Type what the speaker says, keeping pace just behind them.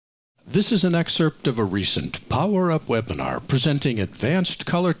This is an excerpt of a recent Power Up webinar presenting advanced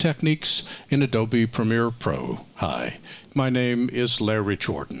color techniques in Adobe Premiere Pro. Hi, my name is Larry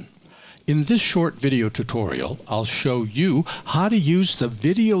Jordan. In this short video tutorial, I'll show you how to use the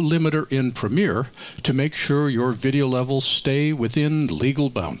video limiter in Premiere to make sure your video levels stay within legal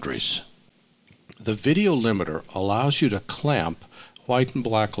boundaries. The video limiter allows you to clamp white and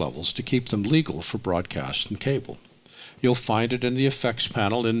black levels to keep them legal for broadcast and cable. You'll find it in the effects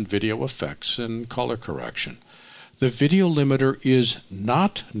panel in Video Effects and Color Correction. The video limiter is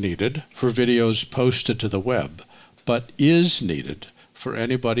not needed for videos posted to the web, but is needed for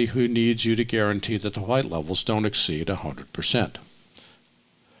anybody who needs you to guarantee that the white levels don't exceed 100%.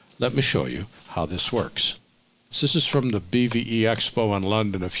 Let me show you how this works. This is from the BVE Expo in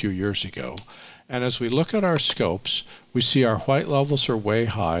London a few years ago, and as we look at our scopes, we see our white levels are way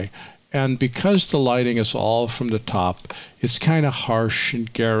high, and because the lighting is all from the top, it's kind of harsh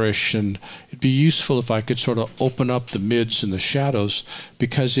and garish, and it'd be useful if I could sort of open up the mids and the shadows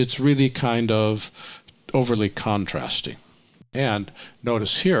because it's really kind of overly contrasting. And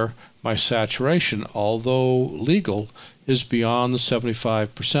notice here, my saturation, although legal, is beyond the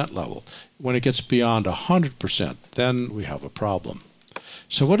 75% level. When it gets beyond 100%, then we have a problem.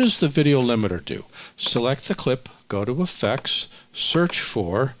 So what does the video limiter do? Select the clip, go to Effects, search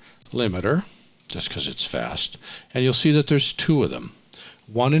for limiter, just because it's fast, and you'll see that there's two of them.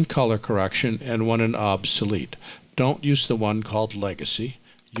 One in color correction and one in obsolete. Don't use the one called legacy.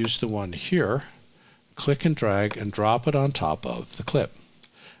 Use the one here. Click and drag and drop it on top of the clip.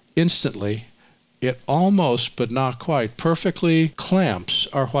 Instantly, it almost, but not quite, perfectly clamps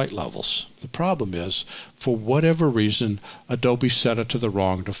our white levels. The problem is, for whatever reason, Adobe set it to the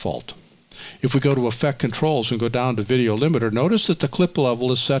wrong default. If we go to Effect Controls and go down to Video Limiter, notice that the clip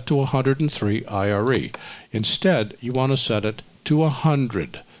level is set to 103 IRE. Instead, you want to set it to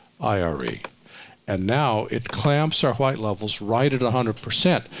 100 IRE. And now it clamps our white levels right at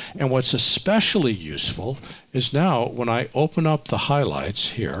 100%. And what's especially useful is now when I open up the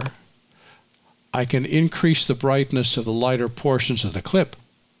highlights here, I can increase the brightness of the lighter portions of the clip,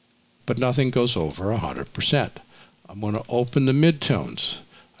 but nothing goes over 100%. I'm going to open the midtones.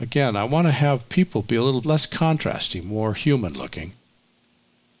 Again, I want to have people be a little less contrasty, more human looking.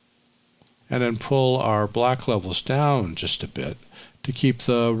 And then pull our black levels down just a bit to keep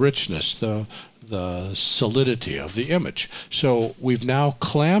the richness, the solidity of the image. So we've now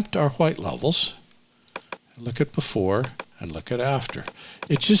clamped our white levels. Look at before and look at after.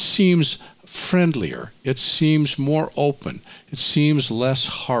 It just seems friendlier. It seems more open. It seems less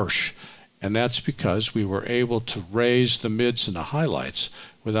harsh. And that's because we were able to raise the mids and the highlights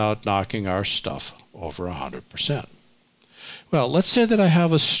without knocking our stuff over 100%. Well, let's say that I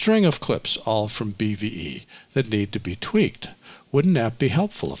have a string of clips all from BVE that need to be tweaked. Wouldn't that be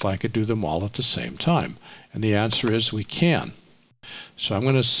helpful if I could do them all at the same time? And the answer is we can. So I'm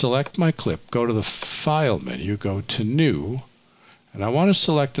going to select my clip, go to the File menu, go to New, and I want to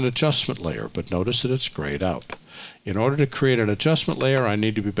select an adjustment layer, but notice that it's grayed out. In order to create an adjustment layer, I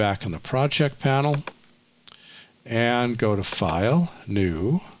need to be back in the Project panel and go to File,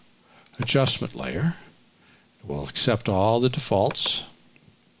 New, Adjustment Layer. We'll accept all the defaults.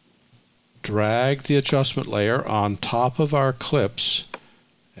 Drag the adjustment layer on top of our clips,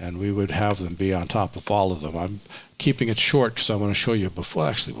 and we would have them be on top of all of them. I'm keeping it short because I want to show you before.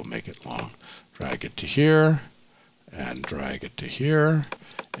 Actually, we'll make it long. Drag it to here and drag it to here.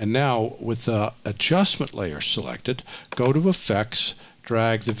 And now with the adjustment layer selected, go to Effects,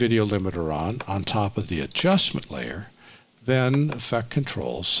 drag the video limiter on top of the adjustment layer, then Effect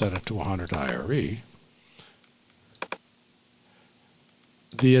Controls, set it to 100 IRE.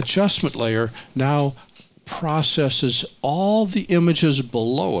 The adjustment layer now processes all the images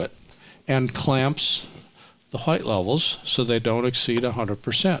below it and clamps the white levels so they don't exceed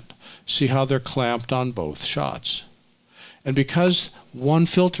 100%. See how they're clamped on both shots. And because one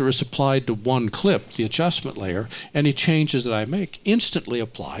filter is applied to one clip, the adjustment layer, any changes that I make instantly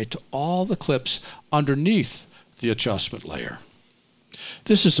apply to all the clips underneath the adjustment layer.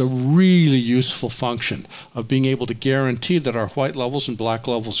 This is a really useful function of being able to guarantee that our white levels and black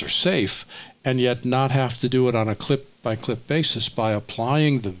levels are safe, and yet not have to do it on a clip-by-clip basis by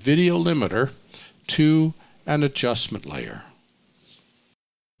applying the video limiter to an adjustment layer.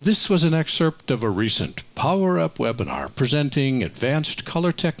 This was an excerpt of a recent Power Up webinar presenting advanced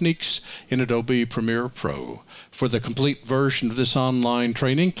color techniques in Adobe Premiere Pro. For the complete version of this online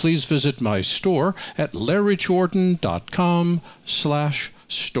training, please visit my store at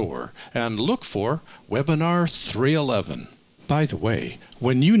larryjordan.com/store and look for Webinar 311. By the way,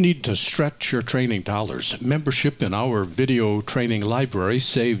 when you need to stretch your training dollars, membership in our video training library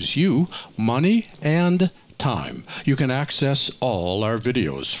saves you money and time. You can access all our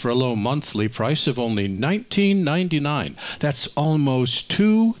videos for a low monthly price of only $19.99. That's almost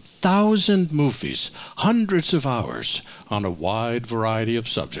 2,000 movies, hundreds of hours on a wide variety of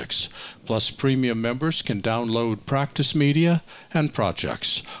subjects. Plus, premium members can download practice media and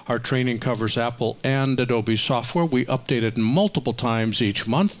projects. Our training covers Apple and Adobe software. We update it multiple times each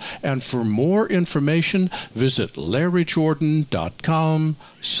month. And for more information, visit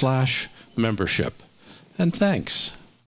larryjordan.com/membership. And thanks.